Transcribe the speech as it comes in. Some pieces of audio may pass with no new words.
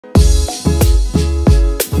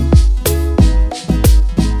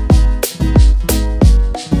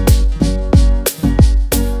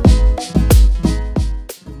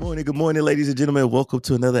good morning, ladies and gentlemen. Welcome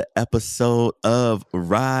to another episode of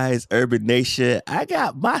Rise Urban Nation. I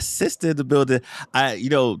got my sister in the building.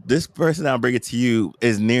 This person I'm bringing to you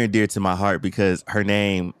is near and dear to my heart because her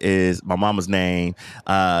name is my mama's name.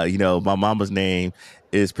 My mama's name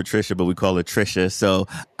is Patricia, but we call her Trisha. So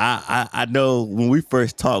I know when we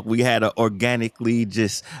first talked, we had an organically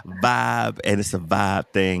just vibe, and it's a vibe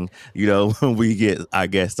thing, when we get our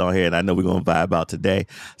guests on here, and I know we're going to vibe out today.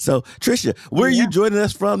 So Trisha, where are you joining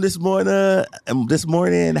us from this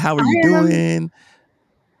morning? How are you doing?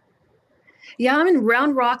 I'm in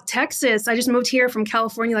Round Rock, Texas. I just moved here from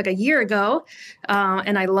California like a year ago,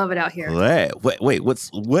 and I love it out here. Wait,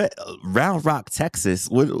 what Round Rock, Texas?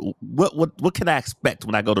 What can I expect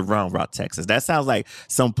when I go to Round Rock, Texas? That sounds like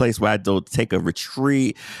some place where I go take a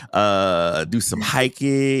retreat, do some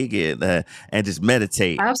hiking, and just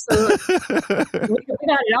meditate. Absolutely, we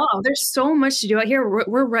got it all. There's so much to do out here.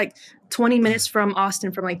 We're like 20 minutes from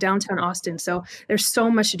Austin, from like downtown Austin. So there's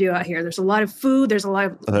so much to do out here. There's a lot of food. There's a lot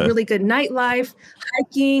of really good nightlife,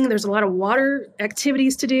 hiking. There's a lot of water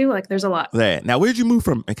activities to do. Like there's a lot. Now, where did you move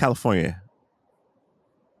from in California?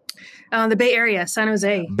 The Bay Area, San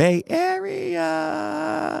Jose. Bay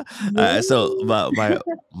Area. So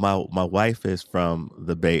my wife is from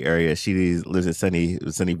the Bay Area. She lives in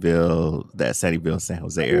Sunnyvale, San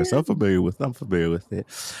Jose area. So I'm familiar with it.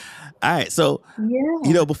 All right. So,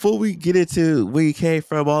 before we get into where you came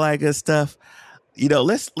from, all that good stuff,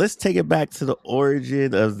 let's take it back to the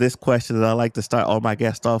origin of this question that I like to start all my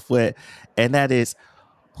guests off with. And that is,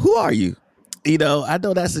 who are you? I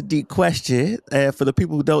know that's a deep question. And for the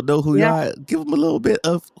people who don't know who you are, give them a little bit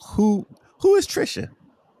of who is Trisha?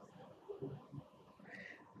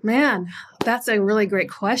 Man, that's a really great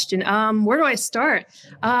question. Where do I start?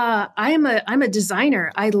 I'm a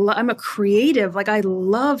designer. I'm a creative. Like I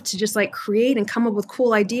love to just like create and come up with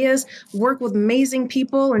cool ideas, work with amazing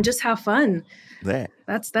people, and just have fun.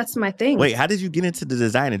 That's my thing. Wait, how did you get into the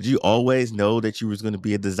design? Did you always know that you was going to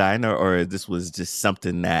be a designer, or this was just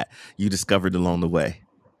something that you discovered along the way?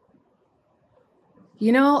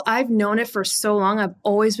 I've known it for so long. I've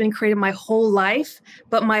always been creative my whole life,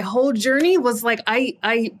 but my whole journey was like,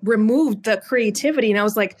 I removed the creativity and I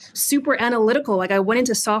was like super analytical. Like I went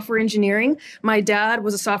into software engineering. My dad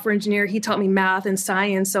was a software engineer. He taught me math and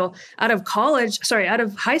science. So out of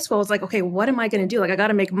high school, I was like, okay, what am I going to do? Like I got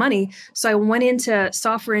to make money. So I went into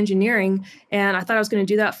software engineering and I thought I was going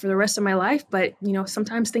to do that for the rest of my life. But,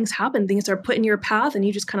 sometimes things happen, things are put in your path and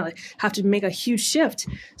you just kind of like have to make a huge shift.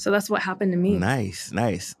 So that's what happened to me.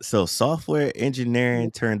 Nice. So software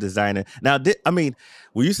engineering turned designer. Now, when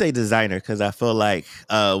you say designer, because I feel like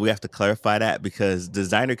we have to clarify that because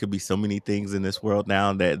designer could be so many things in this world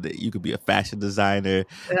now that you could be a fashion designer,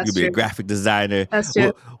 you could be a graphic designer. That's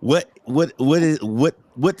true. What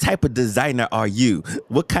type of designer are you?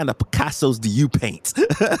 What kind of Picassos do you paint?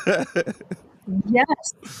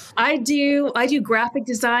 Yes, I do graphic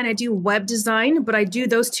design, I do web design, but I do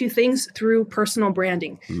those two things through personal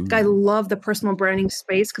branding. Like, I love the personal branding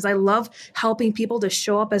space because I love helping people to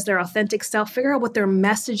show up as their authentic self, figure out what their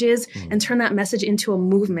message is, and turn that message into a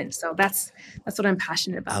movement. So that's what I'm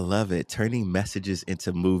passionate about. I love it. Turning messages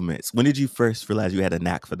into movements. When did you first realize you had a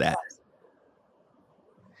knack for that?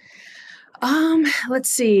 Let's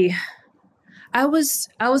see. I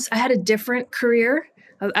had a different career.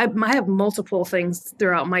 I have multiple things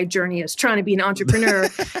throughout my journey as trying to be an entrepreneur.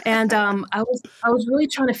 And I was really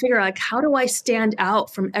trying to figure out, like, how do I stand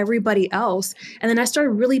out from everybody else? And then I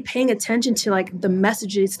started really paying attention to like the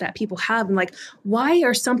messages that people have and like, why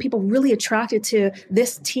are some people really attracted to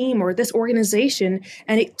this team or this organization?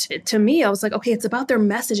 And to me, I was like, okay, it's about their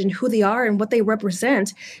message and who they are and what they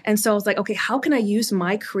represent. And so I was like, okay, how can I use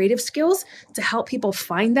my creative skills to help people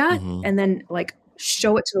find that and then like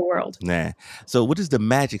show it to the world? So what is the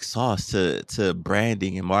magic sauce to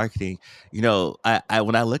branding and marketing? I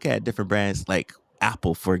when I look at different brands like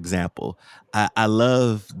Apple, for example, I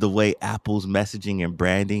love the way Apple's messaging and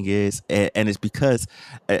branding is. And it's because,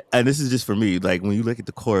 and this is just for me, like when you look at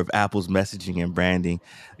the core of Apple's messaging and branding,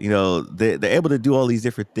 they're able to do all these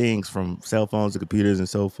different things from cell phones to computers and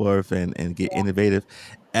so forth and get innovative.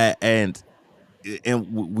 And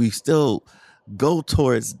we still go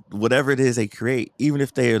towards whatever it is they create, even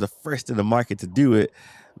if they are the first in the market to do it,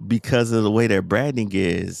 because of the way their branding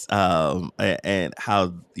is, and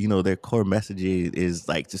how their core messaging is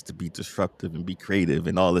like just to be disruptive and be creative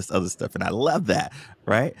and all this other stuff. And I love that,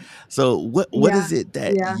 right? So what is it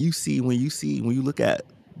that you see when you look at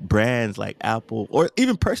brands like Apple or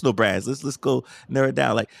even personal brands? Let's go narrow it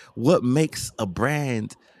down. Like, what makes a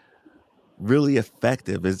brand really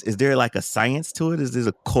effective? Is there like a science to it? Is there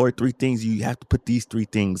a core three things you have to put these three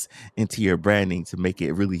things into your branding to make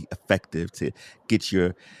it really effective to get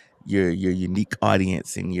your unique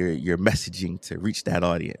audience and your messaging to reach that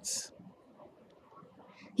audience?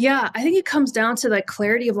 Yeah, I think it comes down to the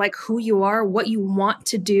clarity of like who you are, what you want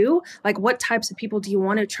to do, like what types of people do you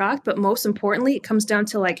want to attract. But most importantly, it comes down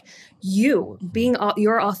to like you being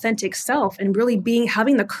your authentic self and really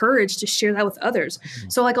having the courage to share that with others.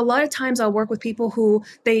 Mhm. So like a lot of times I'll work with people who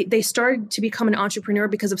they started to become an entrepreneur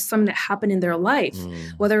because of something that happened in their life,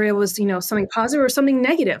 Mm, whether it was, something positive or something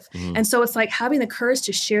negative. mm, And so it's like having the courage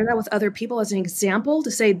to share that with other people as an example to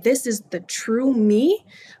say, this is the true me,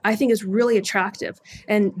 I think is really attractive.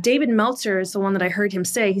 And David Meltzer is the one that I heard him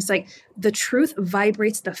say, he's like, the truth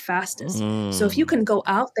vibrates the fastest. So if you mm, can go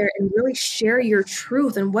out there and really share your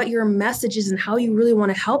truth and what your message is and how you really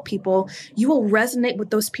want to help people, you will resonate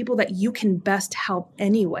with those people that you can best help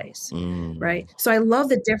anyways. mm, Right. So I love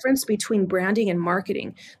the difference between branding and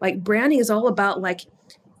marketing. Like branding is all about like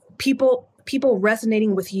people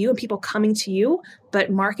resonating with you and people coming to you,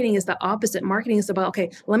 but marketing is the opposite. Marketing is about, okay,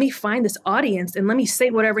 let me find this audience and let me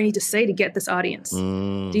say whatever I need to say to get this audience.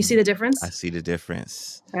 Do you see mm. the I difference? see the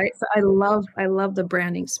difference. Right. So I love the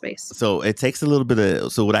branding space. So it takes a little bit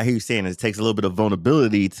of, so what I hear you saying is it takes a little bit of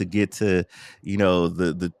vulnerability to get to,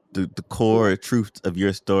 the core truth of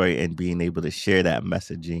your story and being able to share that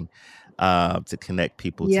messaging, to connect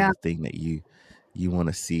people to Yeah. the thing that you want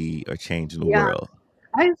to see or change in the Yeah. world.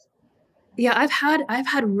 I've Yeah, I've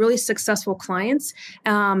had really successful clients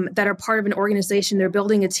that are part of an organization. They're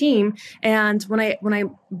building a team, and when I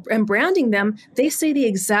am branding them, they say the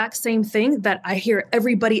exact same thing that I hear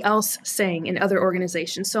everybody else saying in other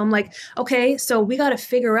organizations. So I'm like, okay, so we got to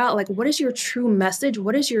figure out like what is your true message?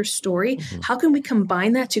 What is your story? Hmm. How can we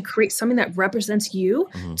combine that to create something that represents you,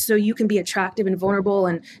 Hmm. so you can be attractive and vulnerable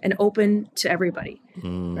and open to everybody,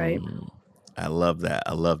 right? Mm. I love that.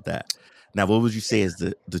 I love that. Now, what would you say is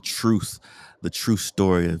the true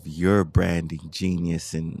story of your branding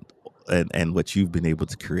genius and what you've been able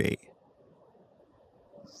to create?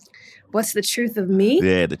 What's the truth of me?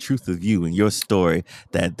 Yeah, the truth of you and your story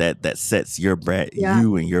that sets Yeah.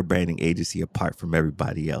 you and your branding agency apart from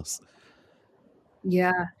everybody else.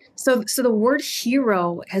 Yeah. So the word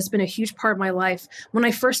hero has been a huge part of my life. When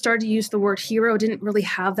I first started to use the word hero, it didn't really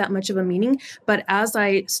have that much of a meaning. But as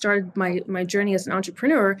I started my journey as an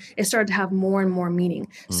entrepreneur, it started to have more and more meaning.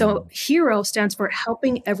 So Mm, hero stands for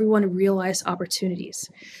helping everyone realize opportunities.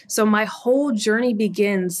 So my whole journey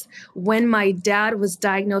begins when my dad was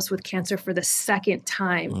diagnosed with cancer for the second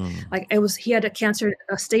time. mm, Like he had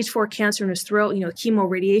a stage 4 cancer in his throat. Chemo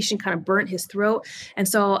radiation kind of burnt his throat. And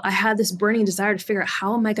so I had this burning desire to figure out,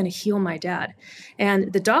 how am I going to heal my dad?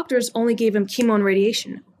 And the doctors only gave him chemo and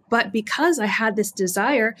radiation. But because I had this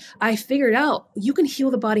desire, I figured out you can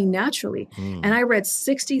heal the body naturally. And mm, I read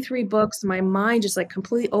 63 books. My mind just like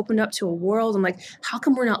completely opened up to a world. I'm like, how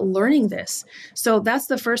come we're not learning this? So that's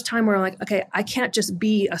the first time where I'm like, okay, I can't just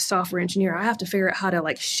be a software engineer. I have to figure out how to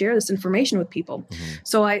like share this information with people. mhm,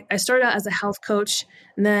 So I started out as a health coach.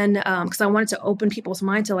 And then, because I wanted to open people's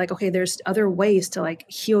mind to like, okay, there's other ways to like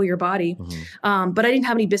heal your body. mhm, But I didn't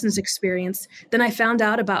have any business experience. Then I found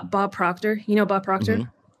out about Bob Proctor. You know Bob Proctor? mhm,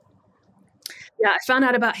 Yeah, I found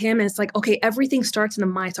out about him, and it's like, okay, everything starts in the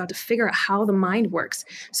mind. So I have to figure out how the mind works.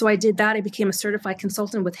 So I did that. I became a certified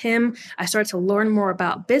consultant with him. I started to learn more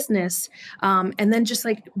about business. And then just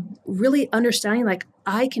like really understanding, like,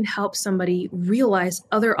 I can help somebody realize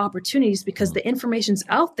other opportunities because mhm. the information's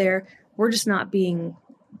out there. We're just not being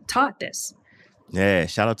taught this. Yeah,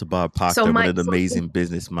 shout out to Bob So Proctor, one my, of the so amazing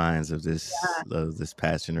business minds of this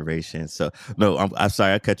past generation. So, no, I'm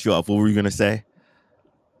sorry I cut you off. What were you gonna say?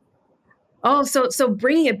 Oh, so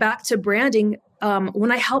bringing it back to branding,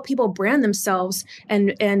 when I help people brand themselves,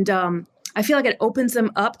 and I feel like it opens them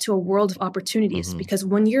up to a world of opportunities, Hmm. because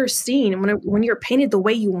when you're seen, when you're painted the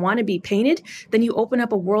way you want to be painted, then you open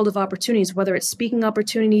up a world of opportunities, whether it's speaking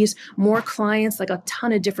opportunities, more clients, like a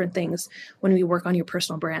ton of different things when we work on your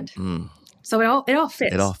personal brand. Mm. So it all It all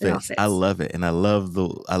fits. It all fits. I fits. love it, and I love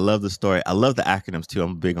the story. I love the acronyms too.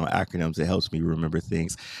 I'm big on acronyms. It helps me remember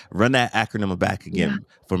things. Run that acronym back Yeah. again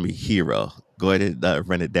for me. Hero. Go ahead and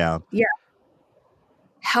run it down. Yeah.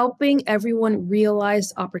 Helping everyone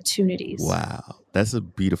realize opportunities. Wow, that's a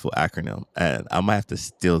beautiful acronym, and I might have to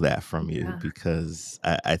steal that from you Yeah. because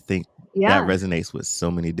I think that Yeah. resonates with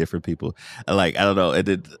so many different people. Like I don't know, it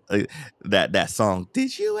did that song.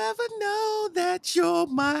 Did you ever know that you're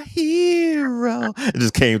my hero? It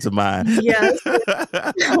just came to mind. Yes.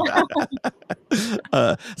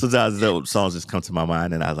 Sometimes those songs just come to my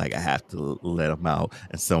mind, and I was like, I have to let them out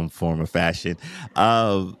in some form or fashion.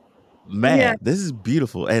 Um, Yeah. Man, this is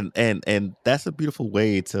beautiful, and that's a beautiful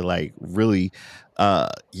way to like really,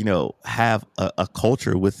 have a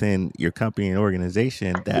culture within your company and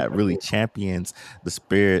organization that really champions the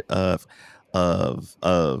spirit of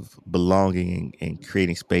belonging and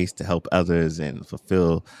creating space to help others and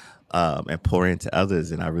fulfill, and pour into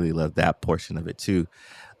others. And I really love that portion of it too.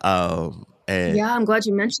 And Yeah, I'm glad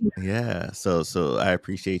you mentioned that. yeah, so I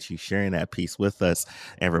appreciate you sharing that piece with us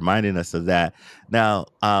and reminding us of that. Now,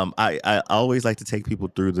 I always like to take people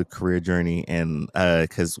through the career journey, and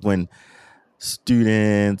because when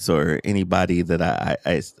students or anybody that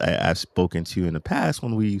I've spoken to in the past,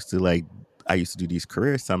 when we used to like I used to do these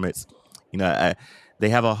career summits, they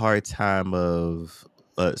have a hard time of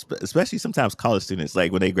especially sometimes college students,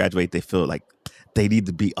 like when they graduate they feel like they need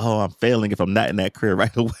to be, oh, I'm failing if I'm not in that career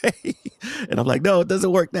right away. And I'm like, no, it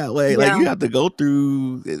doesn't work that way. Like Yeah, you have to go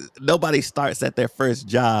through, nobody starts at their first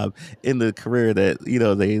job in the career that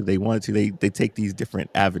they want to. They take these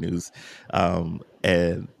different avenues, and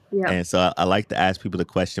yeah. so I like to ask people the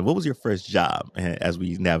question, what was your first job, as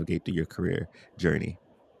we navigate through your career journey?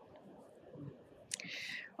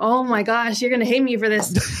 Oh my gosh, you're gonna hate me for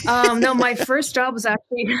this. No, my first job was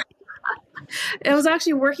actually it was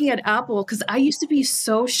actually working at Apple because I used to be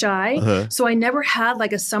so shy. Uh-huh. So I never had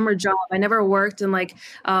like a summer job. I never worked in like,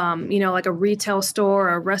 like a retail store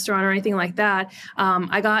or a restaurant or anything like that.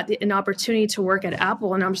 I got an opportunity to work at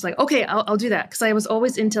Apple and I'm just like, okay, I'll do that. Cause I was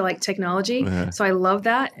always into like technology. Uh-huh. So I love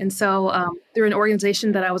that. And so through an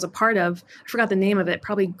organization that I was a part of, I forgot the name of it,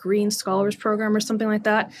 probably Green Scholars Program or something like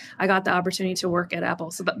that. I got the opportunity to work at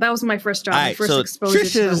Apple. So that was my first All job, my right, first so exposure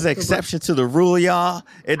Trisha to is the the work. exception to the rule, y'all.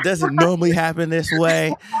 It doesn't normally happen this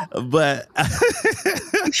way, but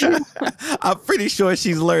I'm pretty sure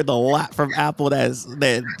she's learned a lot from Apple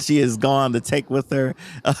that she has gone to take with her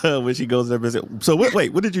when she goes to their business. So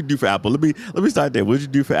wait, what did you do for Apple? Let me start there. What did you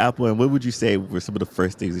do for Apple, and what would you say were some of the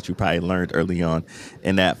first things that you probably learned early on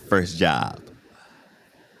in that first job?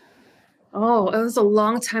 Oh, it was a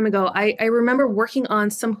long time ago. I remember working on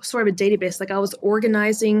some sort of a database. Like I was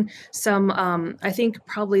organizing some, I think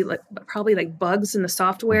probably like bugs in the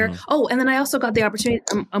software. Hmm. Oh, and then I also got the opportunity.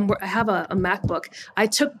 I have a MacBook. I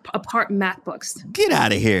took apart MacBooks, Get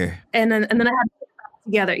out of here. and then I had to put it back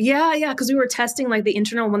together. Yeah, yeah, because we were testing like the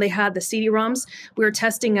internal when they had the CD-ROMs. We were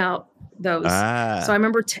testing out those. So I Ah.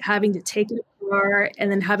 remember having to take it apart and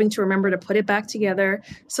then having to remember to put it back together.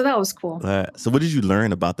 So that was cool. So what did you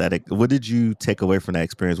learn about that? What did you take away from that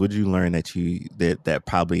experience? What did you learn that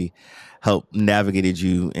probably helped navigated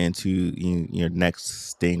you into your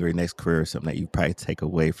next thing or your next career, or something that you probably take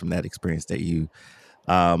away from that experience that you,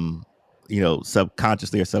 um,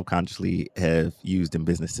 subconsciously or subconsciously have used in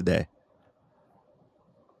business today?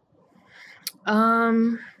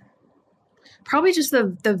 Um, Probably just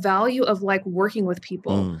the value of like working with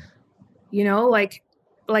people, Mm,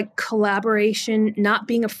 like collaboration, not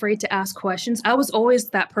being afraid to ask questions. I was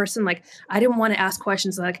always that person, like I didn't want to ask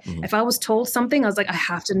questions. Like mhm, if I was told something, I was like, I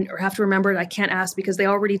have to remember it. I can't ask because they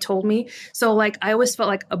already told me. So like I always felt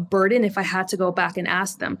like a burden if I had to go back and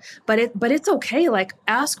ask them. But it's okay. Like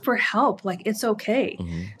ask for help. Like it's okay.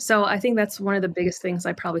 mhm, So I think that's one of the biggest things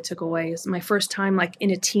I probably took away is my first time like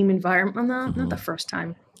in a team environment. Well, no, not the mhm. first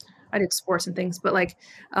time. I did sports and things,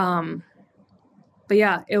 um, but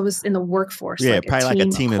yeah, it was in the workforce, Yeah, like a probably like a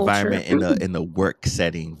team, a team culture. environment in the work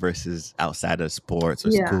setting versus outside of sports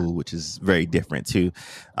or Yeah, school, which is very different too.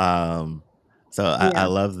 Um, so I yeah,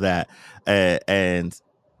 love that, and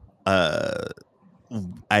uh,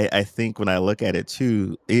 I think when I look at it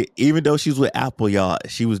too, even though she's with Apple, y'all,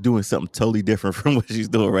 she was doing something totally different from what she's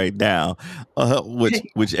doing right now.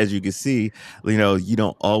 Which, as you can see, you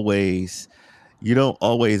don't always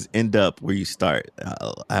end up where you start,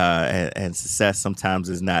 and success sometimes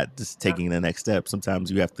is not just yeah, taking the next step.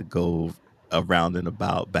 Sometimes you have to go around and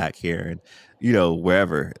about back here, and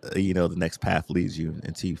wherever the next path leads you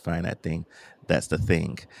until you find that thing. That's the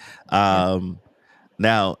thing. yeah. Um,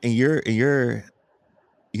 Now, in your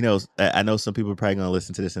I know some people are probably gonna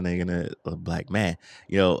listen to this and they're gonna be like, man,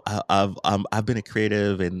 I've been a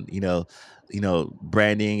creative, and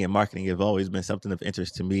branding and marketing have always been something of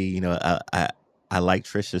interest to me. I like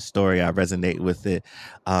Trisha's story. I resonate with it.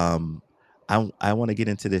 Um, I want to get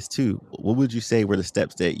into this too. What would you say were the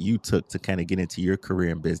steps that you took to kind of get into your career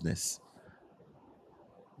in business?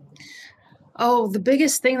 Oh, the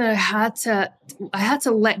biggest thing that I had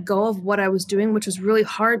to let go of what I was doing, which was really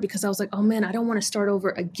hard because I was like, oh man, I don't want to start over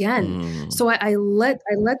again. Mm, So I let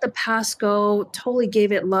the past go, totally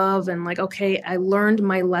gave it love, and like, okay, I learned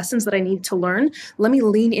my lessons that I need to learn. Let me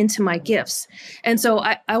lean into my gifts. And so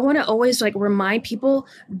I want to always like remind people,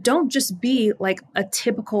 don't just be like a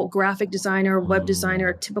typical graphic designer, web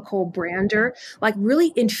designer, mm, typical brander. Like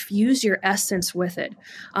really infuse your essence with it.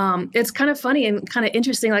 It's kind of funny and kind of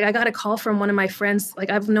interesting. Like I got a call from one of my friends, like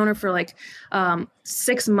I've known her for like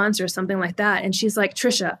 6 months or something like that. And she's like,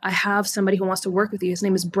 Trisha, I have somebody who wants to work with you. His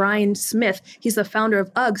name is Brian Smith. He's the founder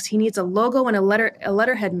of Uggs. He needs a logo and a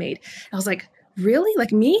letterhead made. I was like, really?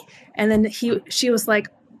 Like me? And then she was like,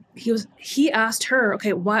 he asked her,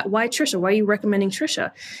 okay, why Trisha? Why are you recommending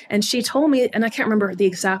Trisha? And she told me, and I can't remember the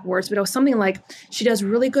exact words, but it was something like, she does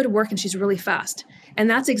really good work and she's really fast. And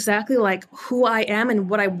that's exactly like who I am and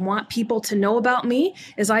what I want people to know about me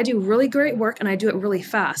is I do really great work and I do it really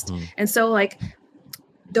fast. mm, And so like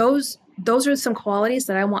those are some qualities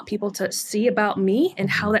that I want people to see about me and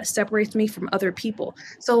how mm, that separates me from other people.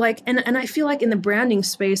 So like and I feel like in the branding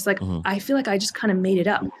space, like mm. I feel like I just kind of made it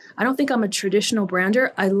up. I don't think I'm a traditional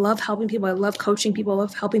brander. I love helping people. I love coaching people. I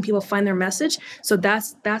love helping people find their message. So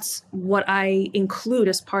that's what I include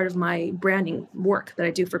as part of my branding work that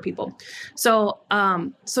I do for people. So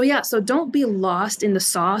yeah, so don't be lost in the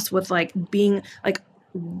sauce with like being like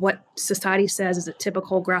what society says is a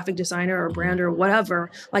typical graphic designer or Mhm. brand or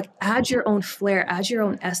whatever. Like add your own flair, add your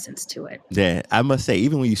own essence to it. Yeah, I must say,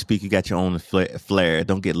 even when you speak, you got your own flair.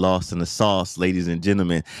 Don't get lost in the sauce, ladies and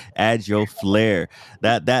gentlemen. Add your flair.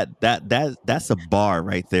 That's a bar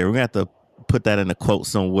right there. We're gonna have to put that in a quote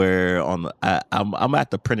somewhere on the. I'm gonna have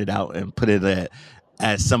to print it out and put it at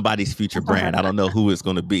as somebody's future brand. I don't know who it's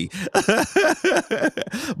going to be,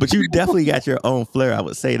 but you definitely got your own flair. I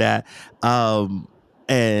would say that. Um,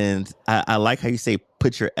 and I like how you say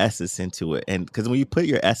put your essence into it, and because when you put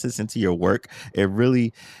your essence into your work, it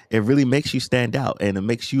really makes you stand out, and it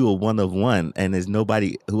makes you a one of one, and there's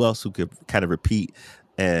nobody who else who could kind of repeat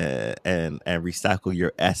and recycle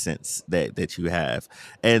your essence that you have,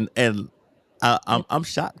 and Yeah, I'm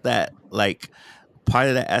shocked that like part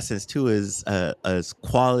of that essence too is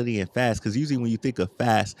quality and fast, because usually when you think of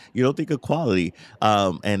fast you don't think of quality,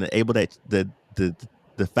 and able that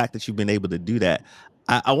the fact that you've been able to do that,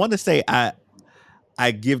 I want to say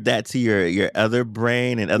I give that to your other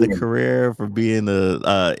brain and other career for being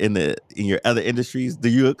in your other industries. Do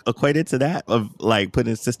you equate it to that of like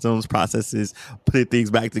putting systems, processes, putting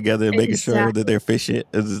things back together and making sure that exactly. they're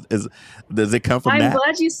efficient? Does it come from I'm that?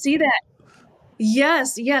 glad you see that.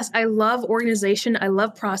 Yes, yes. I love organization. I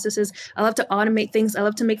love processes. I love to automate things. I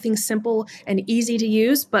love to make things simple and easy to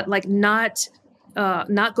use, but like not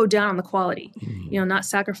go down on the quality, Mm. not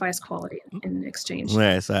sacrifice quality in exchange.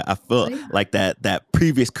 Yes, I So feel yeah. like that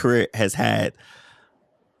previous career has had,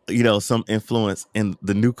 some influence in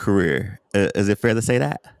the new career. Is it fair to say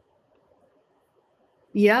that?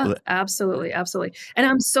 Yeah, Uh, absolutely, absolutely. And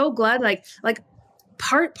I'm so glad like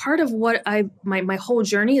part of what my whole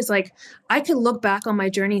journey is like I could look back on my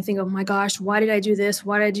journey and think, oh my gosh, why did I do this?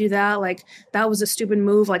 Why did I do that? Like that was a stupid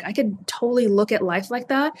move. Like I could totally look at life like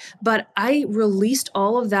that. But I released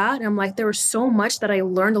all of that. And I'm like, there was so much that I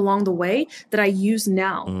learned along the way that I use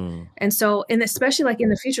now. mm, And so, and especially like in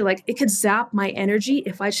the future, like it could zap my energy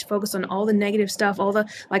if I just focus on all the negative stuff, all the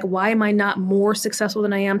like, why am I not more successful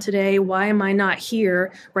than I am today? Why am I not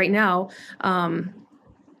here right now?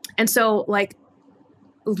 And so, like,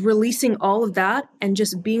 releasing all of that and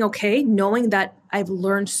just being okay, knowing that I've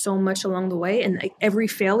learned so much along the way. And like, every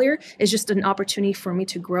failure is just an opportunity for me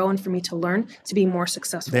to grow and for me to learn to be more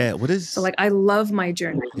successful. yeah. So, like, I love my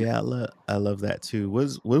journey. Yeah, I love that too.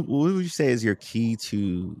 What would you say is your key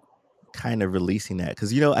to kind of releasing that?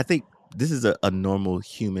 Because I think this is a normal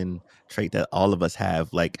human trait that all of us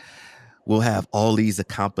have. Like we'll have all these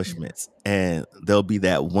accomplishments, and there'll be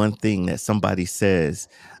that one thing that somebody says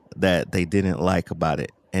that they didn't like about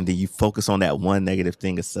it, and then you focus on that one negative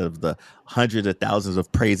thing instead of the hundreds of thousands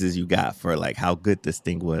of praises you got for like how good this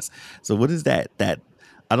thing was. So what is that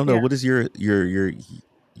I don't know, Yeah. what is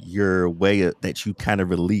your way that you kind of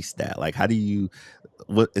release that? Like how do you,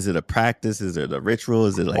 what is it, a practice, is it a ritual,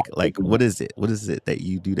 is it like what is it that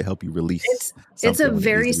you do to help you release It's it's a something when it needs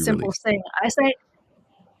very to be simple released? saying. I say,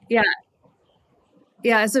 yeah,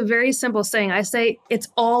 yeah, it's a very simple saying. I say it's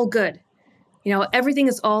all good. Everything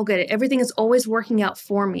is all good. Everything is always working out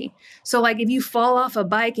for me. So, like, if you fall off a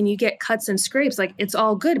bike and you get cuts and scrapes, like, it's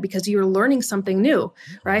all good because you're learning something new,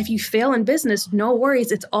 right? If you fail in business, no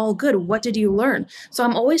worries. It's all good. What did you learn? So,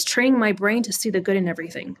 I'm always training my brain to see the good in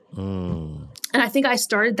everything. Mm. And I think I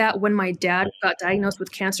started that when my dad got diagnosed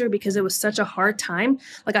with cancer because it was such a hard time.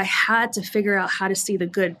 Like I had to figure out how to see the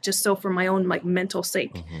good just so for my own like mental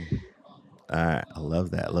sake. Mm-hmm. All right, I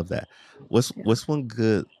love that. I love that. What's Yeah. one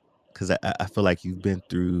good? Because I feel like you've been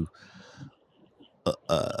through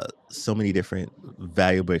so many different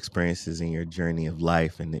valuable experiences in your journey of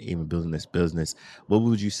life and even building this business. What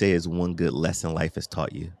would you say is one good lesson life has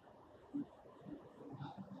taught you?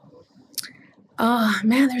 Oh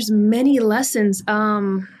man, there's many lessons.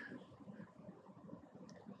 One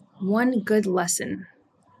good lesson.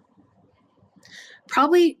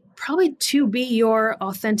 Probably to be your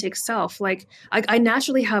authentic self. Like I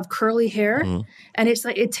naturally have curly hair, Hmm. and it's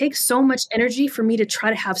like it takes so much energy for me to try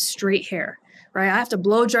to have straight hair, right? I have to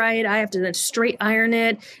blow dry it, I have to then straight iron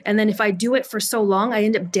it, and then if I do it for so long I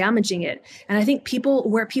end up damaging it. And I think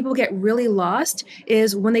where people get really lost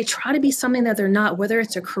is when they try to be something that they're not, whether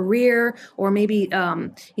it's a career or maybe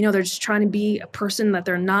they're just trying to be a person that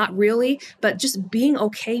they're not really. But just being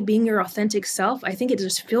okay, being your authentic self, I think it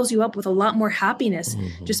just fills you up with a lot more happiness.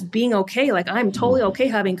 Hmm. Just being okay. Like I'm totally okay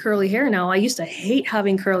having curly hair now. I used to hate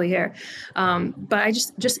having curly hair, but I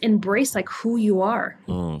just embrace like who you are.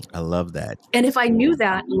 I love that. And if I knew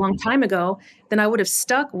that a long time ago, then I would have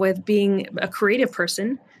stuck with being a creative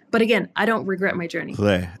person. But again, I don't regret my journey.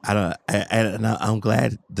 Claire, I don't. And I'm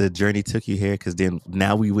glad the journey took you here, because then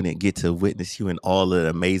now we wouldn't get to witness you in all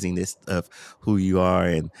the amazingness of who you are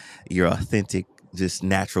and your authentic, just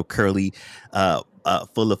natural, curly,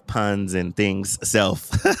 full of puns and things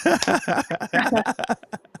self.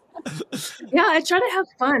 Yeah, I try to have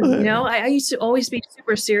fun. I used to always be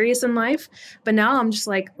super serious in life, but now I'm just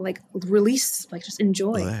like release, like just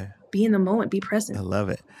enjoy, Claire, be in the moment, be I present. love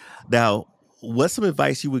it. Now, what's some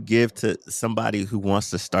advice you would give to somebody who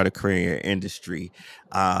wants to start a career in your industry?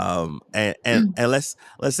 And let's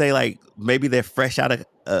say like maybe they're fresh out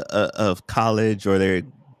of college, or they're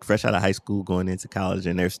fresh out of high school going into college,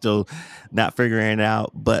 and they're still not figuring it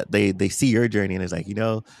out, but they see your journey and it's like,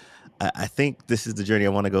 I think this is the journey I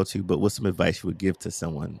want to go to. But what's some advice you would give to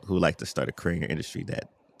someone who would like to start a career in your industry that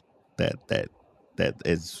that that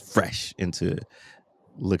is fresh into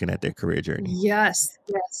looking at their career journey? Yes,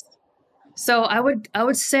 yes. So I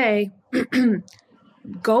would say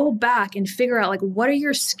go back and figure out like what are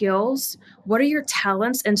your skills, what are your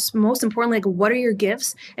talents, and most importantly, like what are your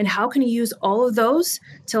gifts, and how can you use all of those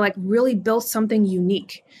to like really build something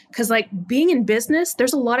unique. Because like being in business,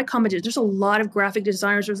 there's a lot of competition, there's a lot of graphic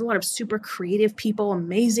designers, there's a lot of super creative people,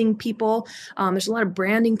 amazing people, there's a lot of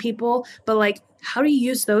branding people, but like how do you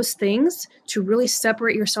use those things to really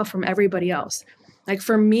separate yourself from everybody else? Like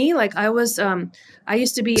for me, like I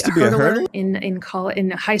used to be Used a to be a hurdler hurdler.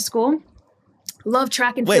 in high school. Love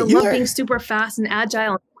track and Wait, field, you love are? being super fast and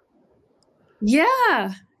agile.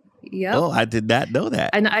 Yeah. Yep. Oh, I did not know that.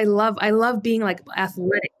 And I love being like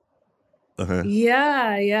athletic. Uh-huh.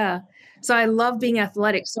 Yeah, yeah. So I love being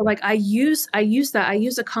athletic. So like I use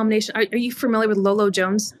a combination. Are you familiar with Lolo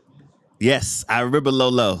Jones? Yes, I remember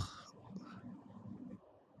Lolo.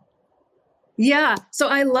 Yeah. So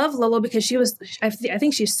I love Lolo because I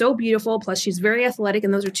think she's so beautiful. Plus, she's very athletic.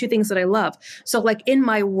 And those are two things that I love. So, like in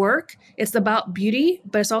my work, it's about beauty,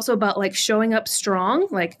 but it's also about like showing up strong,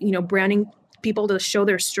 like, branding people to show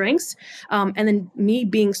their strengths. And then me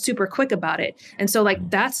being super quick about it. And so,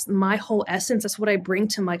 like, that's my whole essence. That's what I bring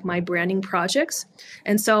to like my branding projects.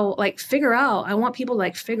 And so, like, I want people to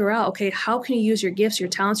like figure out, okay, how can you use your gifts, your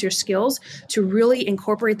talents, your skills to really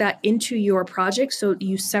incorporate that into your project so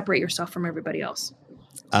you separate yourself from everybody else.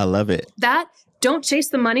 I love it. That don't chase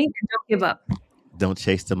the money and don't give up. Don't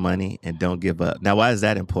chase the money and don't give up. Now, why is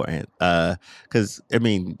that important? Because I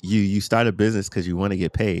mean, you start a business because you want to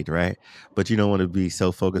get paid, right? But you don't want to be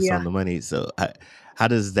so focused Yeah. on the money. So, how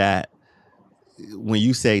does that? When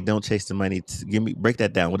you say don't chase the money, break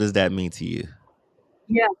that down. What does that mean to you?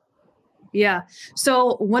 Yeah. Yeah.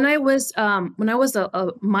 So when I was a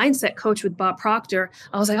mindset coach with Bob Proctor,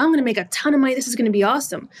 I was like, I'm going to make a ton of money. This is going to be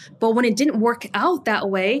awesome. But when it didn't work out that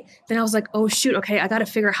way, then I was like, oh shoot, okay, I got to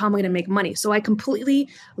figure out how I'm going to make money. So I completely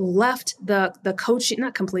left the coaching,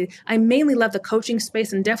 not completely. I mainly left the coaching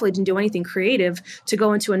space and definitely didn't do anything creative to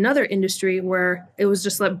go into another industry where it was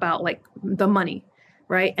just about like the money.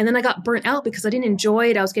 Right. And then I got burnt out because I didn't enjoy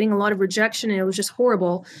it. I was getting a lot of rejection and it was just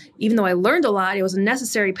horrible. Even though I learned a lot, it was a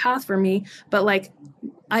necessary path for me. But like,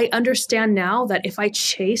 I understand now that if I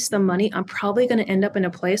chase the money, I'm probably going to end up in a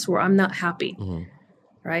place where I'm not happy. Mm-hmm.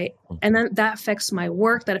 Right. And then that affects my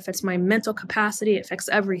work, that affects my mental capacity, it affects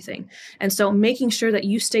everything. And so making sure that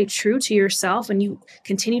you stay true to yourself and you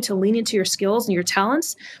continue to lean into your skills and your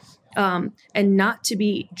talents, and not to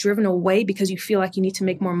be driven away because you feel like you need to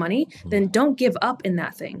make more money, then don't give up in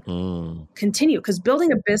that thing. Continue, because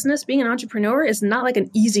building a business, being an entrepreneur is not like an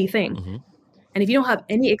easy thing. And if you don't have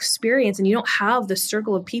any experience and you don't have the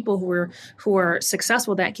circle of people who are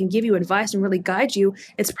successful that can give you advice and really guide you,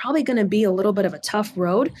 it's probably going to be a little bit of a tough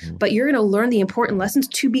road, but you're going to learn the important lessons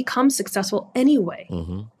to become successful anyway.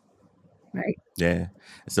 Right? Yeah,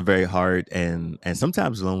 it's a very hard and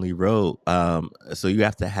sometimes lonely road. So you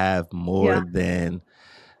have to have more than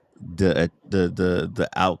the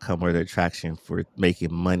outcome or the attraction for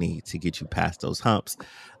making money to get you past those humps.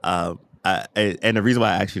 And the reason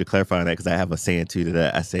why I asked you to clarify on that, because I have a saying too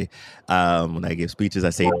that I say when I give speeches,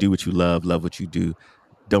 I say, do what you love what you do.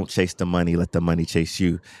 Don't chase the money, let the money chase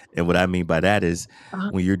you. And what I mean by that is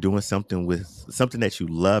when you're doing something with something that you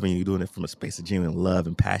love and you're doing it from a space of genuine love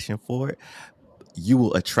and passion for it, you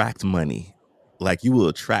will attract money. Like you will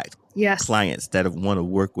attract clients that want to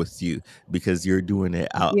work with you because you're doing it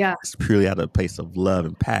out purely out of a place of love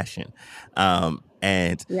and passion.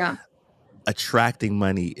 And attracting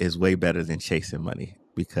money is way better than chasing money,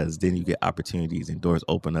 because then you get opportunities and doors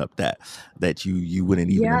open up that you wouldn't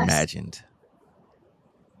even imagined.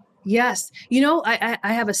 Yes. You know, I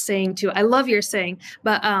have a saying too. I love your saying,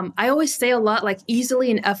 but I always say a lot like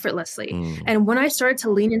easily and effortlessly. And when I started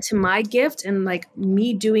to lean into my gift and like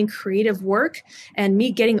me doing creative work and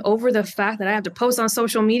me getting over the fact that I have to post on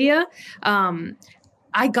social media,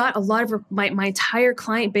 I got a lot of my entire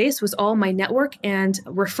client base was all my network and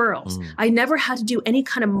referrals. I never had to do any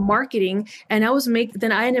kind of marketing. And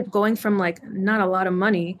then I ended up going from like not a lot of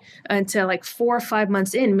money until like 4 or 5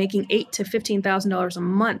 months in, making $8,000 to $15,000 a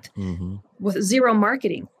month with zero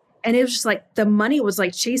marketing. And it was just like the money was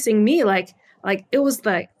like chasing me, like it was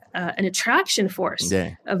like an attraction force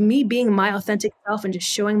of me being my authentic self and just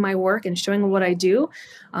showing my work and showing what I do.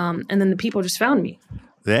 And then the people just found me.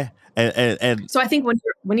 Yeah. And so I think when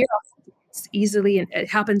you're it's easily, and it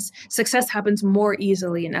happens, success happens more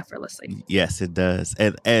easily and effortlessly. Yes, it does.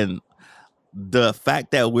 And the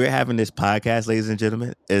fact that we're having this podcast, ladies and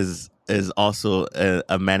gentlemen, is also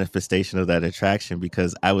a manifestation of that attraction,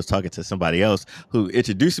 because I was talking to somebody else who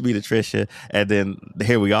introduced me to Trisha, and then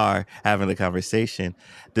here we are having the conversation.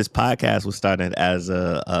 This podcast was started as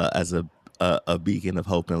a beacon of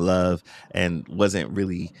hope and love, and wasn't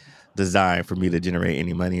really designed for me to generate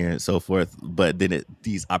any money and so forth. But then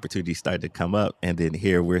these opportunities started to come up, and then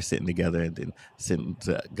here we're sitting together, and then sitting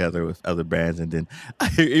together with other brands. And then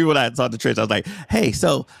even when I talked to Trish, I was like, hey,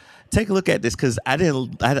 so take a look at this, because I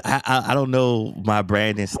don't know my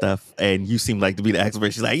brand and stuff, and you seem like to be the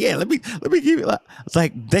expert. She's like, yeah, let me give you. I was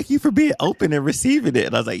like, thank you for being open and receiving it.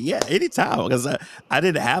 And I was like, yeah, anytime, because I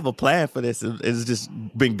didn't have a plan for this. It's just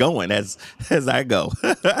been going as I go.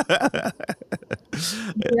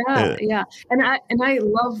 Yeah. And I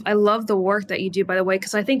love the work that you do, by the way,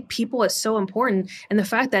 because I think people is so important. And the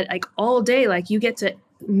fact that like all day, like you get to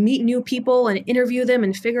meet new people and interview them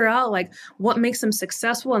and figure out like what makes them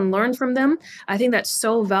successful and learn from them. I think that's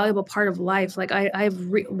so valuable part of life. Like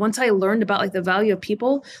once I learned about like the value of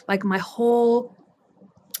people, like my whole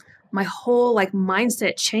like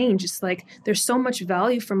mindset changed. It's like there's so much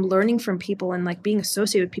value from learning from people and like being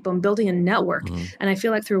associated with people and building a network. And I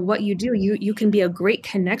feel like through what you do, you can be a great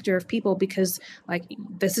connector of people, because like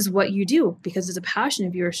this is what you do, because it's a passion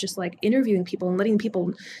of yours, just like interviewing people and letting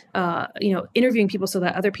people interviewing people so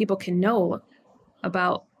that other people can know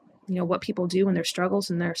about what people do and their struggles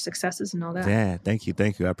and their successes and all that. Yeah, thank you.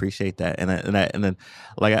 I appreciate that. And then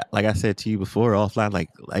like I said to you before offline, like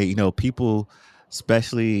people,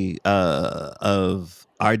 especially of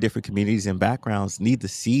our different communities and backgrounds, need to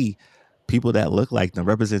see people that look like them.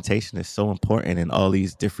 Representation is so important in all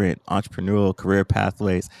these different entrepreneurial career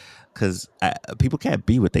pathways, because people can't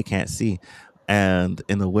be what they can't see. And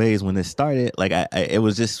in the ways when it started, like it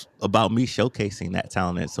was just about me showcasing that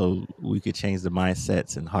talent, so we could change the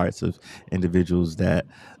mindsets and hearts of individuals that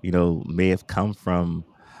may have come from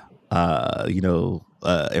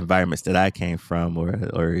environments that I came from, or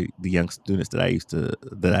the young students that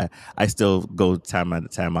I still go time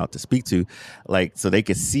out to speak to, like, so they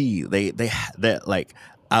could see that like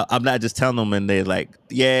I'm not just telling them and they're like,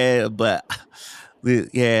 yeah, but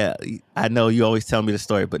yeah, I know you always tell me the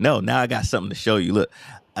story, but no, now I got something to show you. Look,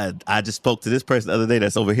 I just spoke to this person the other day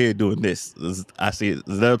that's over here doing this. I see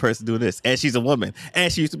there's another person doing this, and she's a woman,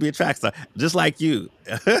 and she used to be a track star, just like you.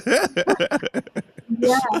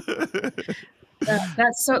 Yeah.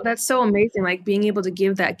 That's so amazing. Like being able to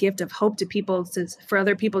give that gift of hope to people, for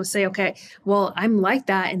other people to say, okay, well, I'm like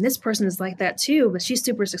that, and this person is like that too, but she's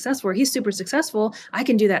super successful, or he's super successful. I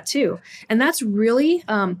can do that too, and that's really.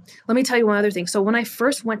 Let me tell you one other thing. So when I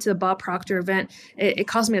first went to the Bob Proctor event, it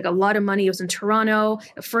cost me like a lot of money. It was in Toronto.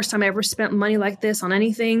 The first time I ever spent money like this on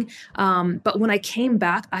anything. But when I came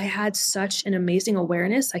back, I had such an amazing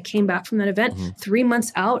awareness. I came back from that event. Mhm. 3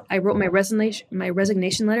 months out, I wrote my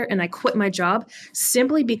resignation letter, and I quit my job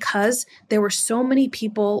simply because there were so many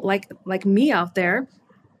people like me out there,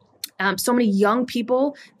 so many young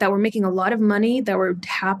people that were making a lot of money, that were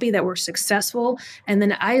happy, that were successful. And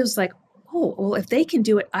then I was like, oh, well, if they can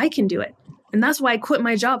do it, I can do it. And that's why I quit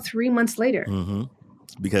my job 3 months later. Mhm.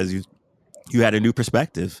 Because you had a new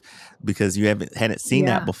perspective, because you hadn't seen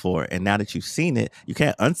that Yeah. before, and now that you've seen it, you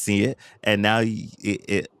can't unsee it, and now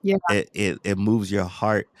Yeah. it moves your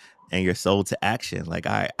heart and your soul to action. Like,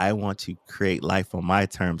 I want to create life on my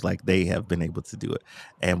terms, like they have been able to do it.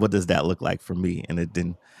 And what does that look like for me? And it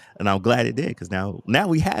didn't. And I'm glad it did, because now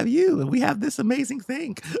we have you, and we have this amazing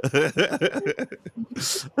thing.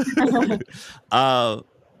 uh,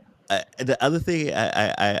 the other thing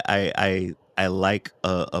I like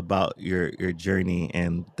about your journey,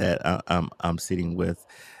 and that I'm sitting with,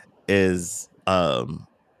 is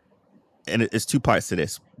and it's two parts to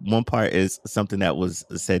this. One part is something that was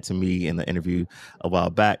said to me in the interview a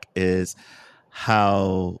while back, is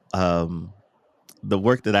how the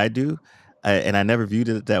work that I do, and I never viewed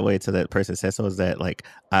it that way until that person said so, is that like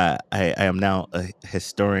I am now a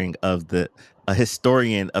historian of the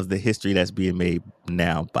history that's being made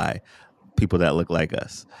now by people that look like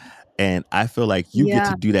us. And I feel like you get Yeah.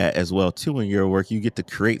 to do that as well too in your work. You get to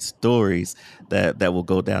create stories that will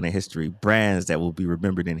go down in history, brands that will be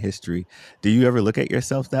remembered in history. Do you ever look at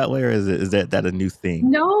yourself that way, or is that a new thing?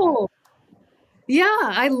 No. Yeah,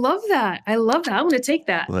 I love that. I love that. I'm going to take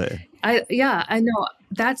that. Like, I know.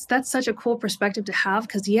 That's such a cool perspective to have,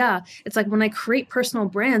 because yeah, it's like when I create personal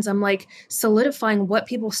brands, I'm like solidifying what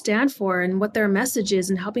people stand for and what their message is,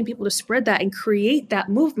 and helping people to spread that and create that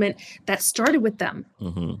movement that started with them,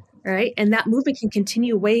 mhm. right? And that movement can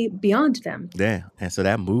continue way beyond them. Yeah, and so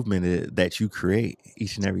that movement that you create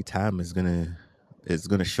each and every time is gonna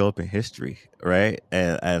show up in history, right?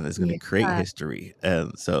 And it's gonna Yeah. create history.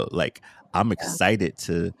 And so, like, I'm Yeah. excited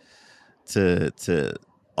to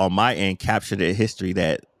on my end capture the history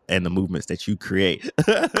that and the movements that you create.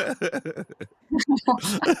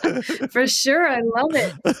 For sure. I love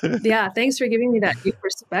it. Yeah, thanks for giving me that new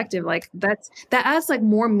perspective. Like that adds like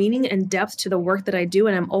more meaning and depth to the work that I do,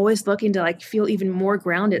 and I'm always looking to like feel even more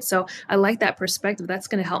grounded. So I like that perspective. That's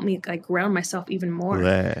going to help me like ground myself even more.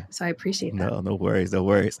 Yeah. So I appreciate that. No worries, no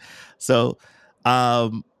worries. So,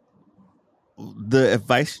 um, the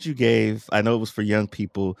advice that you gave, I know it was for young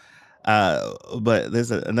people, but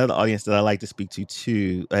there's another audience that I like to speak to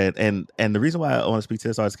too. And the reason why I want to speak to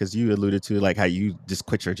this audience, because you alluded to like how you just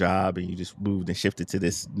quit your job and you just moved and shifted to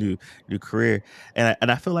this new career. And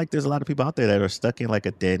I feel like there's a lot of people out there that are stuck in like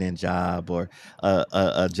a dead end job, or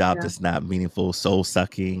a job Yeah. that's not meaningful, soul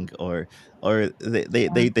sucking, or Yeah.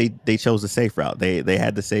 they chose the safe route. They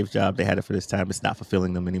had the safe job, they had it for this time. It's not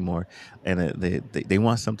fulfilling them anymore, and they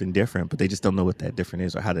want something different, but they just don't know what that different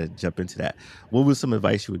is or how to jump into that. What was some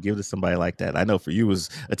advice you would give to somebody like that? I know for you was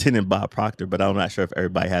attending Bob Proctor, but I'm not sure if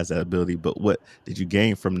everybody has that ability. But what did you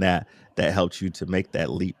gain from that helped you to make that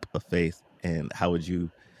leap of faith? And how would you,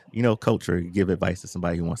 coach or give advice to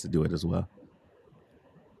somebody who wants to do it as well?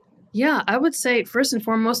 Yeah, I would say first and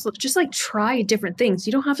foremost, just like try different things.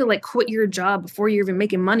 You don't have to like quit your job before you're even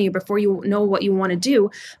making money, before you know what you want to do,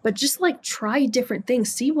 but just like try different things,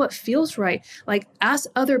 see what feels right. Like ask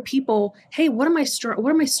other people, hey, what are my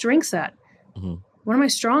strengths at? Mhm. What am I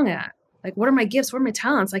strong at? Like, what are my gifts? What are my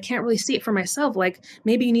talents? I can't really see it for myself. Like,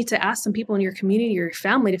 maybe you need to ask some people in your community or your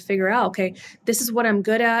family to figure out, okay, this is what I'm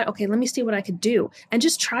good at. Okay, let me see what I could do, and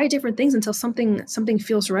just try different things until something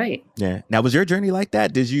feels right. Yeah. Now, was your journey like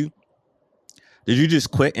that? Did you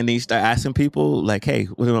just quit and then you start asking people like, "Hey,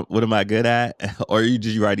 what am I good at?" Or did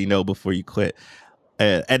you already know before you quit?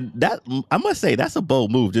 And that, I must say, that's a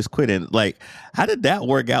bold move. Just quitting. Like, how did that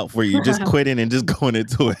work out for you? Just quitting and just going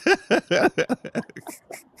into it.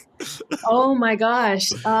 Oh my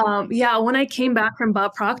gosh. Yeah, when I came back from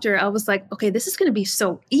Bob Proctor, I was like, okay, this is going to be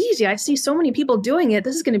so easy. I see so many people doing it.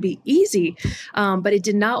 This is going to be easy. But it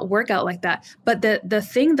did not work out like that. But the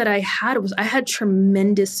thing that I had was I had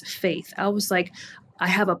tremendous faith. I was like, I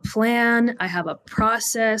have a plan, I have a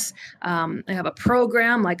process, I have a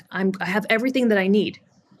program. Like I have everything that I need.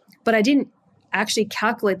 But actually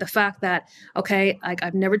calculate the fact that, okay, like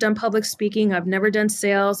I've never done public speaking, I've never done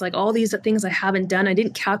sales, like all these things I haven't done. I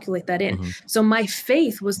didn't calculate that in. So my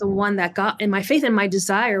faith was the one that got, and my faith and my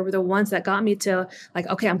desire were the ones that got me to like,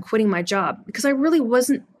 okay, I'm quitting my job, because I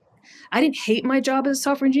didn't hate my job as a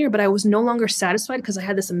software engineer, but I was no longer satisfied because I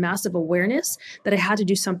had this massive awareness that I had to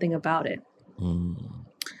do something about it.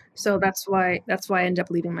 So that's why I ended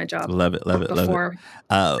up leaving my job. Love it. Before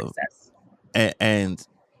success. And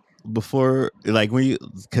before, like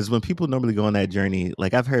because when people normally go on that journey,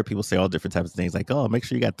 like I've heard people say all different types of things, like, oh, make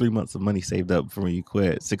sure you got 3 months of money saved up before you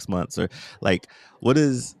quit, 6 months, or like,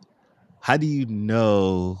 how do you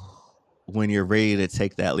know when you're ready to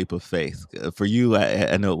take that leap of faith? For you,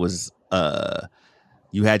 I know it was,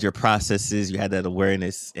 you had your processes, you had that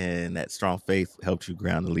awareness, and that strong faith helped you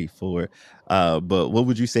ground the leap forward. But what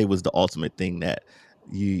would you say was the ultimate thing that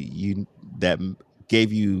that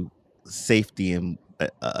gave you safety and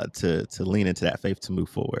to lean into that faith to move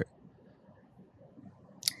forward?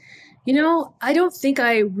 I don't think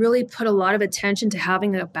I really put a lot of attention to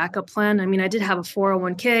having a backup plan. I mean, I did have a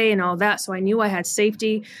 401k and all that, so I knew I had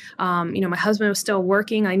safety. My husband was still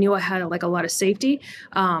working. I knew I had like a lot of safety,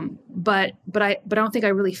 but I don't think I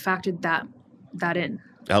really factored that in.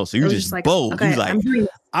 Oh, so you're just like, bold. Okay,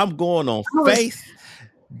 I'm going on faith.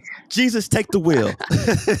 Jesus, take the wheel.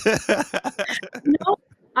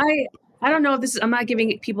 I don't know if I'm not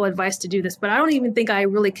giving people advice to do this, but I don't even think I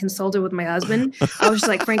really consulted with my husband. I was just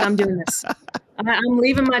like, Frank, I'm doing this. I'm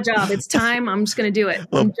leaving my job. It's time. I'm just going to do it.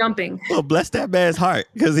 I'm jumping. Well, bless that man's heart,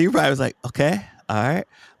 because he probably was like, okay, all right,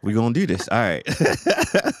 we're going to do this. All right.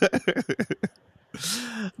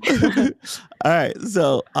 All right.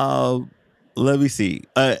 So let me see.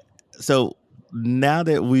 So now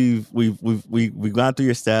that we've gone through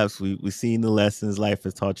your steps, we've seen the lessons life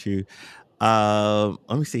has taught you.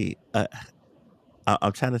 Let me see.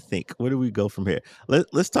 I'm trying to think. Where do we go from here?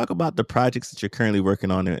 Let's talk about the projects that you're currently working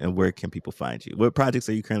on, and where can people find you? What projects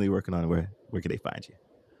are you currently working on, and where can they find you?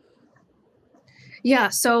 Yeah,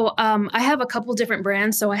 so I have a couple different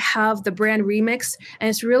brands. So I have the brand Remix, and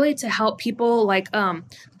it's really to help people like kind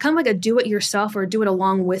of like a do it yourself or do it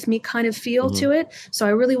along with me kind of feel to it. So I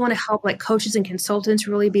really want to help like coaches and consultants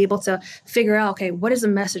really be able to figure out, okay, what is the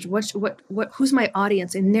message? Who's my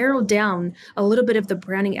audience? And narrow down a little bit of the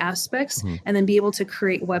branding aspects, and then be able to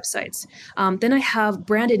create websites. Then I have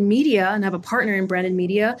branded media, and I have a partner in branded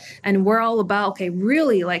media, and we're all about, okay,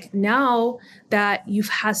 really like now that you've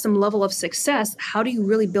had some level of success, how do you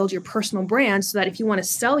really build your personal brand so that if you want to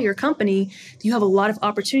sell your company, you have a lot of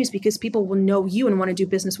opportunities because people will know you and want to do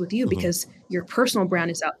business with you because your personal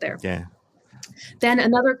brand is out there. Yeah. Then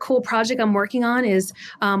another cool project I'm working on is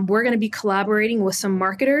we're going to be collaborating with some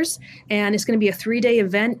marketers, and it's going to be a 3-day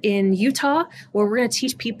event in Utah where we're going to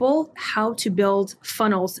teach people how to build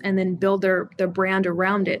funnels and then build their brand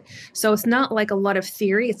around it. So it's not like a lot of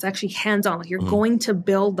theory. It's actually hands-on. Like you're going to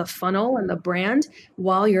build the funnel and the brand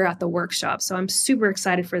while you're at the workshop. So I'm super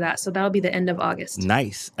excited for that. So that'll be the end of August.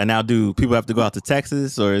 Nice. And now, do people have to go out to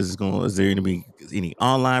Texas, or is there going to be any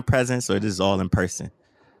online presence, or this is all in person?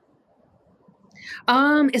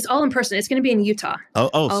 It's all in person. It's going to be in Utah.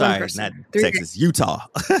 Sorry, not Texas, Utah.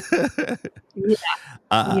 Yeah.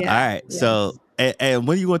 All right. Yeah. So, and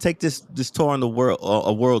when are you going to take this tour on the world,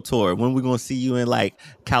 a world tour? When are we going to see you in like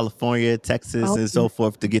California, Texas, and so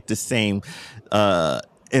forth to get the same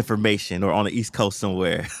information, or on the East Coast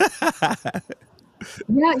somewhere?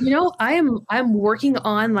 Yeah, I'm working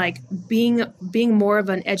on like being more of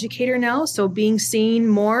an educator now. So being seen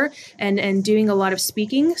more and doing a lot of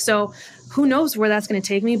speaking. So who knows where that's going to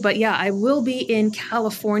take me? But yeah, I will be in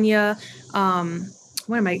California.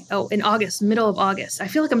 In August, middle of August. I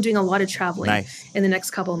feel like I'm doing a lot of traveling in the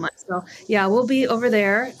next couple of months. So yeah, we'll be over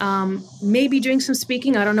there. Maybe doing some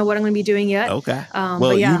speaking. I don't know what I'm going to be doing yet. Okay.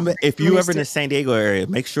 Well, yeah, if you ever in the San Diego area,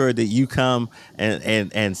 make sure that you come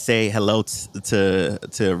and say hello to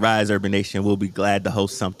Rise Urban Nation. We'll be glad to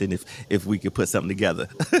host something if we could put something together.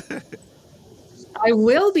 I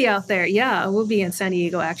will be out there. Yeah, I will be in San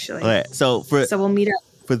Diego actually. All right. So we'll meet up.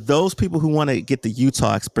 For those people who want to get the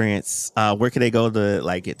Utah experience, where can they go to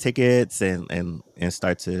like get tickets and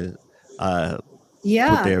start to put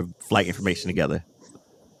their flight information together?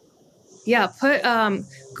 Yeah, put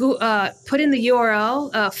in the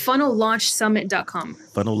URL funnel-launch-summit.com.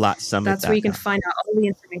 Funnel-launch-summit.com. That's where you can find out all the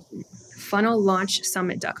information.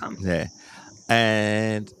 Funnel-launch-summit.com. Yeah,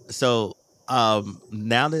 and so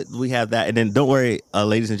now that we have that, and then don't worry,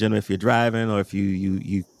 ladies and gentlemen, if you're driving or if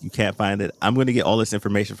you can't find it, I'm going to get all this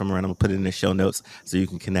information from her, and I'm going to put it in the show notes so you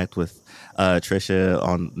can connect with Trisha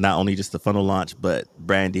on not only just the funnel launch, but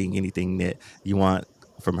branding, anything that you want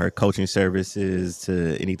from her coaching services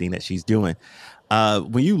to anything that she's doing.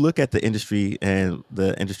 When you look at the industry and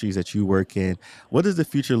the industries that you work in, what does the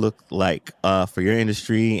future look like for your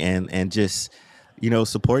industry and just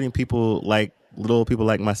supporting people like little people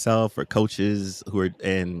like myself or coaches who are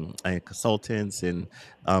and consultants and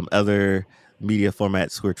other media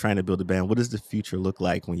formats who are trying to build a brand? What does the future look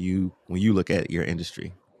like when you look at your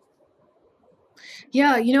industry?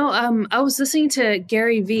 Yeah, I was listening to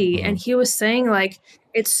Gary Vee, and Mm-hmm. he was saying like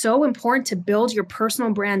it's so important to build your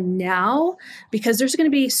personal brand now because there's going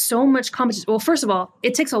to be so much competition. Well, first of all,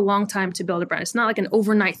 it takes a long time to build a brand. It's not like an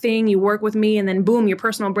overnight thing. You work with me and then boom, your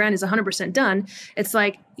personal brand is 100% done. It's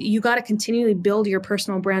like you got to continually build your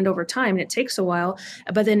personal brand over time, and it takes a while.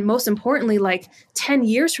 But then most importantly, like 10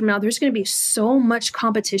 years from now, there's going to be so much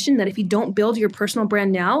competition that if you don't build your personal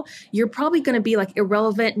brand now, you're probably going to be like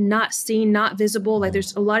irrelevant, not seen, not visible. Like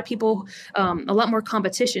there's a lot of people, a lot more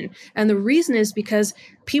competition. And the reason is because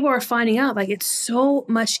people are finding out like it's so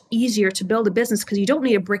much easier to build a business because you don't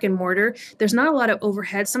need a brick and mortar. There's not a lot of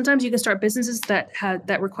overhead. Sometimes you can start businesses that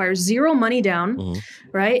require zero money down, Mm-hmm.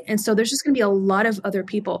 right? And so there's just going to be a lot of other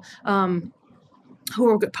people who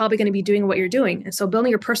are probably going to be doing what you're doing. And so building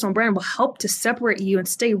your personal brand will help to separate you and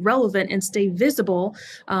stay relevant and stay visible,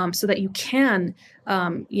 so that you can,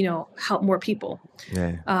 help more people.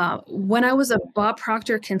 Yeah. When I was a Bob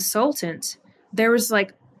Proctor consultant, there was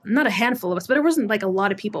like not a handful of us, but it wasn't like a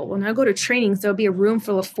lot of people. When I go to trainings, there'll be a room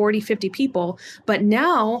full of 40, 50 people. But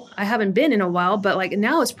now I haven't been in a while, but like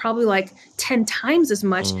now it's probably like 10 times as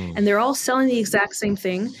much, Mm. and they're all selling the exact same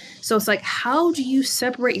thing. So it's like, how do you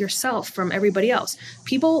separate yourself from everybody else?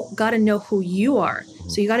 People got to know who you are. Mhm.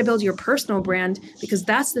 So you got to build your personal brand because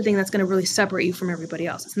that's the thing that's going to really separate you from everybody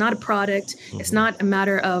else. It's not a product. It's Mhm. not a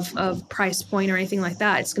matter of price point or anything like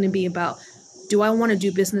that. It's going to be about, do I want to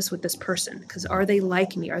do business with this person? Because are they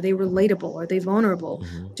like me? Are they relatable? Are they vulnerable?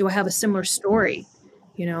 Mhm. Do I have a similar story?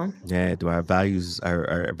 You know? Yeah, do our values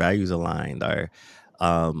aligned?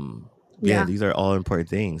 Yeah, Yeah. these are all important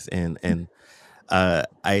things, and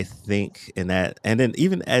I think in that, and then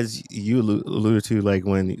even as you alluded to, like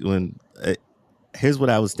when here's what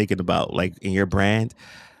I was thinking about, like in your brand,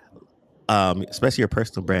 especially your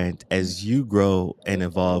personal brand, as you grow and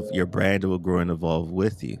evolve, your brand will grow and evolve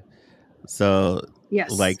with you. So,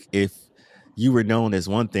 Yes. like, if you were known as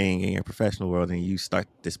one thing in your professional world and you start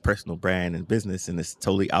this personal brand and business and it's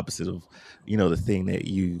totally opposite of, the thing that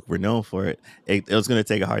you were known for, it was going to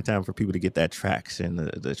take a hard time for people to get that traction,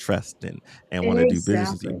 the trust and want to do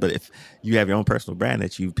business with you. Exactly. But if you have your own personal brand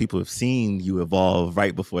that people have seen you evolve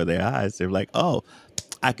right before their eyes, they're like, oh,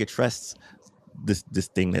 I could trust this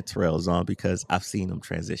thing that Terrell's on because I've seen him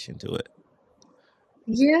transition to it.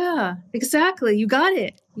 Yeah, exactly. You got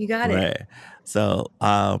it. You got it. Right. So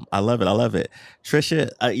I love it. I love it. Trisha,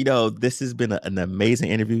 this has been an amazing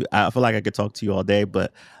interview. I feel like I could talk to you all day,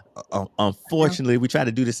 but Yeah. unfortunately, we try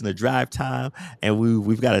to do this in the drive time and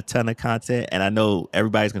we've got a ton of content. And I know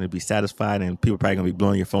everybody's going to be satisfied and people are probably going to be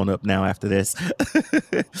blowing your phone up now after this.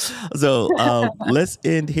 So let's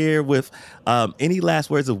end here with any last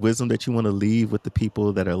words of wisdom that you want to leave with the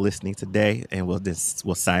people that are listening today. And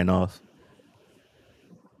we'll sign off.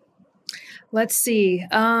 Let's see.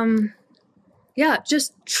 Yeah,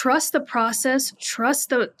 just trust the process, trust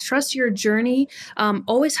your journey.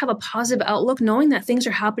 Always have a positive outlook, knowing that things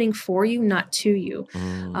are happening for you, not to you.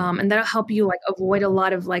 Mm. And that'll help you like avoid a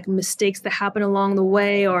lot of like mistakes that happen along the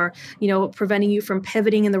way, or preventing you from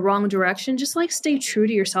pivoting in the wrong direction. Just like stay true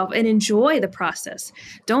to yourself and enjoy the process.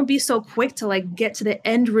 Don't be so quick to like get to the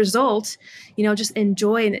end result. Just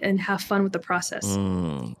enjoy and have fun with the process.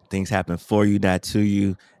 Things happen for you, not to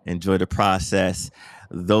you. Enjoy the process.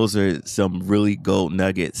 Those are some really gold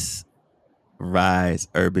nuggets. Rise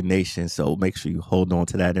Urban Nation. So make sure you hold on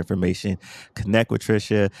to that information. Connect with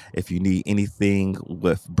Trisha if you need anything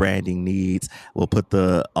with branding needs. We'll put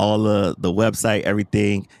all the website,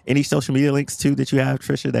 everything, any social media links too that you have,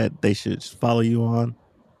 Trisha, that they should follow you on.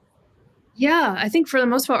 Yeah, I think for the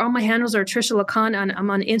most part, all my handles are Trisha Leconte. I'm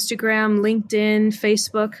on Instagram, LinkedIn,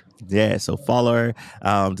 Facebook. Yeah, so follow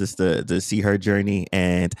her just to see her journey,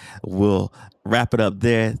 and we'll wrap it up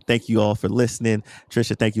there. Thank you all for listening.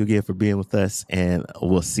 Trisha, thank you again for being with us, and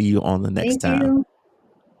we'll see you on the next Thank time. you.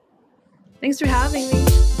 Thanks for having me.